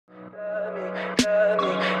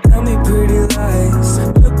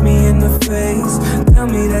Tell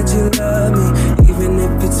me that you love me, even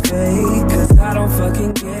if it's fake, cause I don't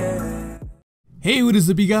fucking care. Hey, what is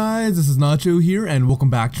up you guys, this is Nacho here and welcome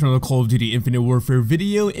back to another Call of Duty Infinite Warfare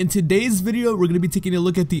video. In today's video, we're going to be taking a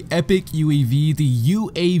look at the epic UAV, the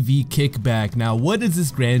uav-kickback. Now, what does this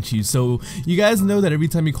grant you? So, you guys know that every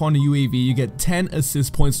time you call in a UAV, you get 10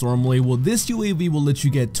 assist points normally. Well, this UAV will let you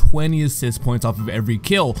get 20 assist points off of every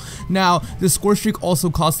kill. Now, the Scorestreak also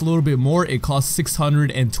costs a little bit more. It costs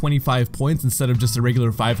 625 points instead of just a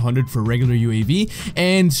regular 500 for regular UAV.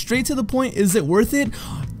 And straight to the point, is it worth it?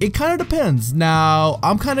 It kind of depends. Now,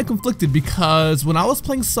 I'm kind of conflicted because when I was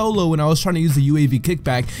playing solo, when I was trying to use the UAV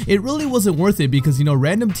kickback, it really wasn't worth it because, you know,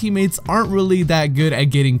 random teammates aren't really that good at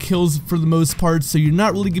getting kills for the most part, so you're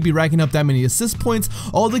not really gonna be racking up that many assist points.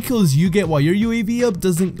 All the kills you get while your UAV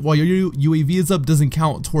is up doesn't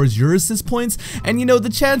count towards your assist points, and you know, the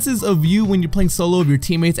chances of you when you're playing solo of your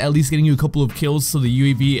teammates at least getting you a couple of kills so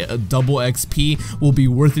the UAV double XP will be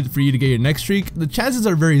worth it for you to get your next streak, the chances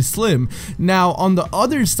are very slim. Now, on the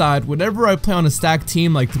other side, whenever I play on a stacked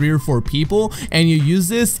team like 3 or 4 people and you use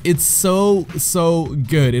this, it's so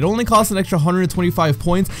good. It only costs an extra 125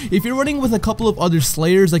 points. If you're running with a couple of other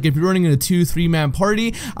slayers, like if you're running in a 2-3 man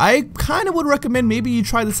party, I kind of would recommend maybe you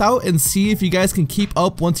try this out and see if you guys can keep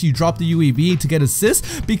up once you drop the UAV to get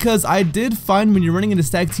assists, because I did find when you're running in a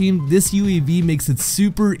stacked team, this UAV makes it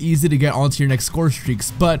super easy to get onto your next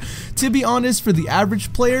Scorestreaks. But to be honest, for the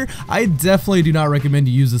average player, I definitely do not recommend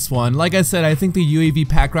you use this one. Like I said, I think the UAV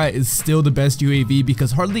pack rat is still the best UAV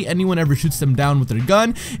because hardly anyone ever shoots them down with their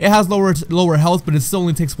gun. It has lower health, but it still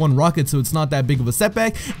only takes 1 rocket, so it's not that big of a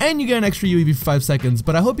setback, and you get an extra UAV for 5 seconds.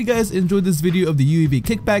 But I hope you guys enjoyed this video of the UAV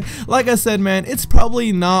kickback. Like I said, man, it's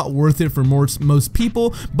probably not worth it for most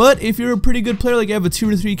people, but if you're a pretty good player, like you have a 2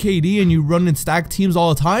 or 3 KD and you run in stacked teams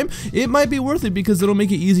all the time, it might be worth it because it'll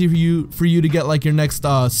make it easy for you to get like your next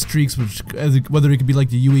streaks, whether it could be like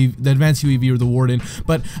the advanced UAV or the Warden.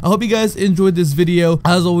 But I hope you guys enjoyed this video.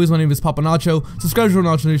 As always, my name is Papa Nacho. Subscribe to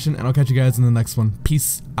Nacho Nation, and I'll catch you guys in the next one.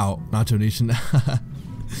 Peace out, Nacho Nation.